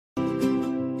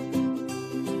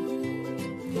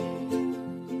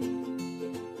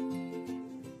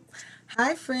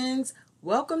Hi, friends.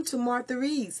 Welcome to Martha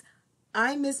Reads.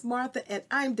 I'm Miss Martha, and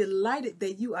I'm delighted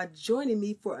that you are joining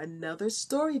me for another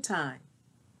story time.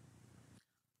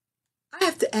 I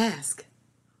have to ask,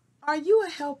 are you a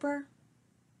helper?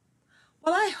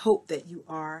 Well, I hope that you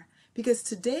are, because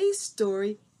today's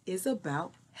story is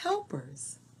about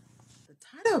helpers. The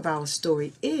title of our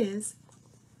story is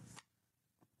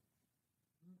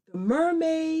The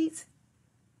Mermaids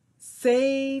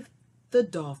Save the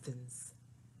Dolphins.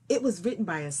 It was written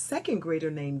by a second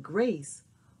grader named Grace,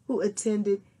 who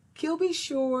attended Kilby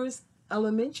Shores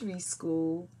Elementary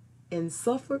School in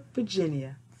Suffolk,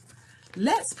 Virginia.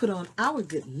 Let's put on our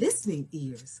good listening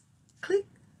ears. Click,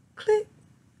 click,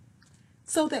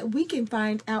 so that we can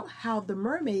find out how the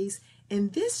mermaids in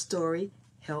this story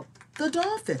help the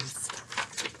dolphins.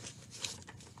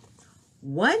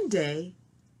 One day,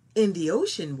 in the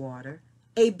ocean water,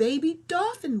 a baby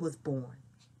dolphin was born.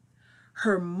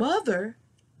 Her mother,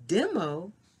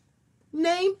 Demo,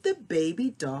 named the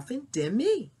baby dolphin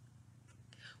Demi.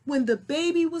 When the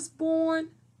baby was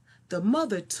born, the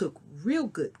mother took real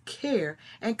good care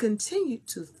and continued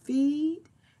to feed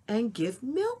and give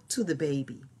milk to the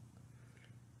baby.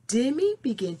 Demi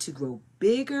began to grow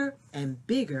bigger and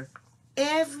bigger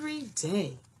every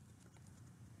day.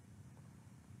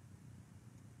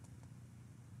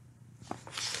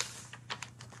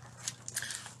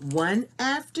 One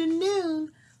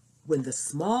afternoon, when the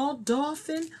small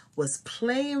dolphin was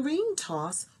playing ring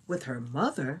toss with her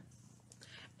mother,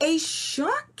 a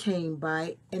shark came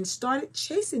by and started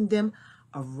chasing them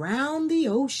around the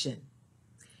ocean.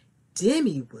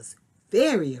 Demi was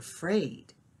very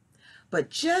afraid,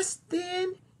 but just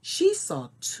then she saw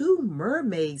two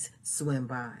mermaids swim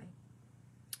by.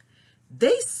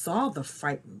 They saw the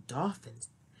frightened dolphins,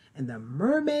 and the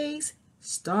mermaids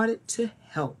started to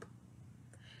help.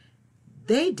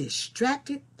 They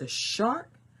distracted the shark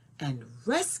and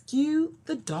rescued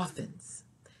the dolphins.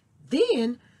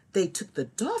 Then they took the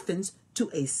dolphins to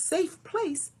a safe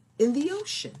place in the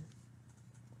ocean.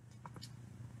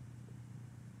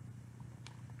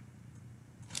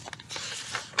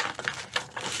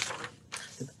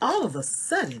 All of a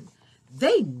sudden,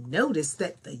 they noticed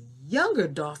that the younger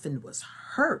dolphin was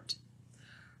hurt.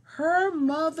 Her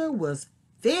mother was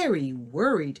very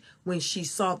worried when she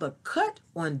saw the cut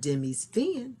on Demi's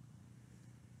fin.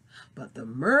 But the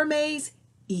mermaids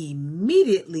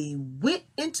immediately went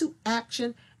into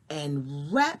action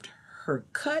and wrapped her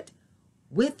cut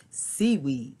with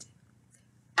seaweed.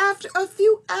 After a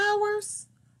few hours,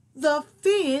 the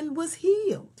fin was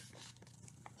healed.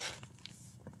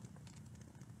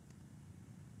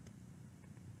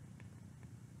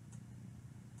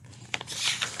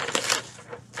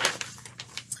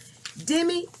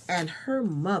 Demi and her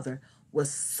mother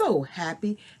was so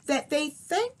happy that they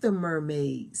thanked the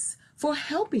mermaids for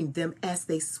helping them as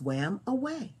they swam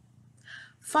away.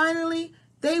 Finally,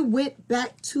 they went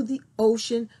back to the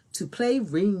ocean to play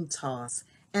ring toss,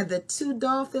 and the two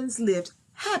dolphins lived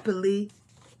happily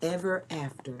ever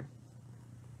after.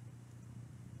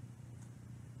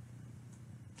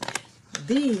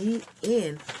 The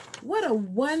end. What a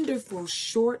wonderful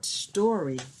short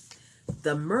story.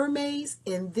 The mermaids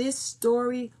in this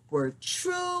story were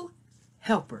true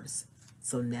helpers.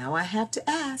 So now I have to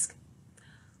ask,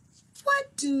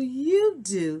 what do you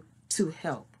do to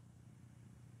help?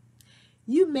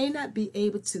 You may not be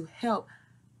able to help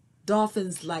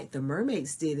dolphins like the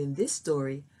mermaids did in this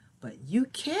story, but you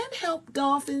can help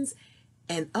dolphins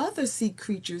and other sea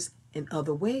creatures in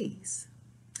other ways.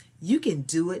 You can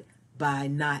do it by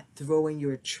not throwing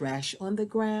your trash on the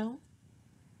ground,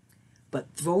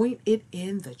 but throwing it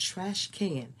in the trash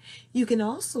can. You can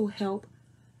also help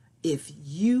if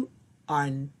you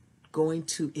happen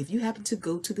to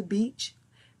go to the beach.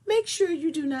 Make sure you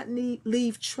do not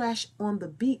leave trash on the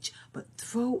beach, but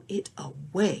throw it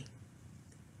away.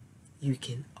 You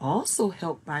can also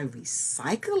help by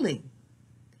recycling,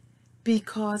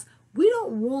 because we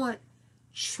don't want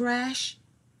trash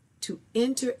to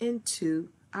enter into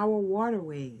our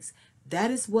waterways.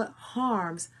 That is what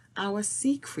harms our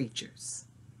sea creatures.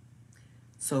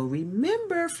 So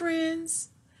remember, friends,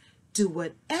 do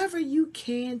whatever you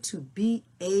can to be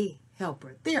a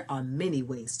helper. There are many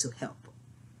ways to help.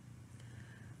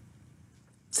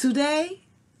 Today,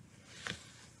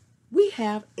 we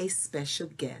have a special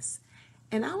guest,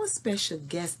 and our special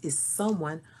guest is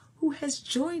someone who has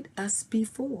joined us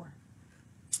before.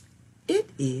 It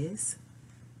is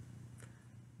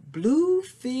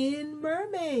Bluefin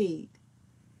Mermaid.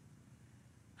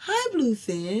 Hi,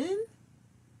 Bluefin.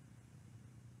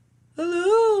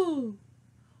 Hello.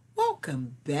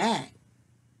 Welcome back.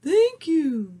 Thank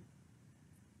you.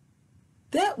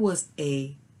 That was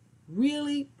a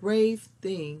really brave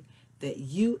thing that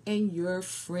you and your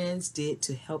friends did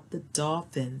to help the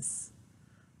dolphins.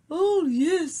 Oh,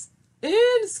 yes,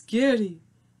 and scary.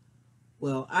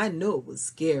 Well, I know it was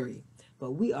scary,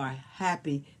 but we are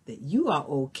happy that you are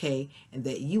okay and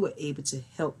that you were able to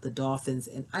help the dolphins,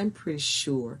 and I'm pretty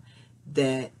sure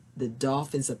that the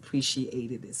dolphins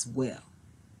appreciate it as well.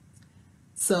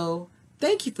 So,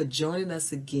 thank you for joining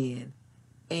us again,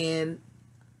 and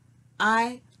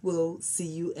I will see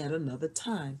you at another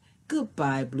time.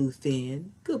 Goodbye,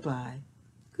 Bluefin. Goodbye.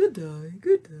 Good day.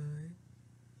 Good day.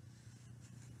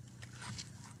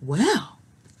 Well,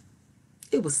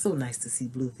 it was so nice to see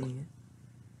Bluefin.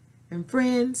 And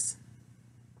friends,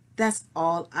 that's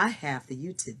all I have for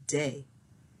you today.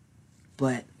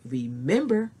 But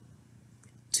remember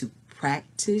to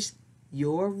practice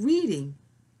your reading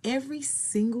every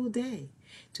single day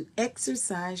to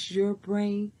exercise your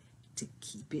brain to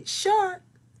keep it sharp,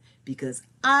 because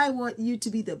I want you to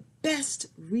be the best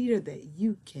reader that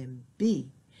you can be.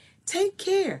 Take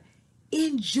care.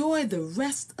 Enjoy the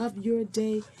rest of your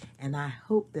day, and I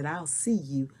hope that I'll see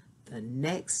you the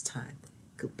next time.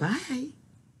 Goodbye.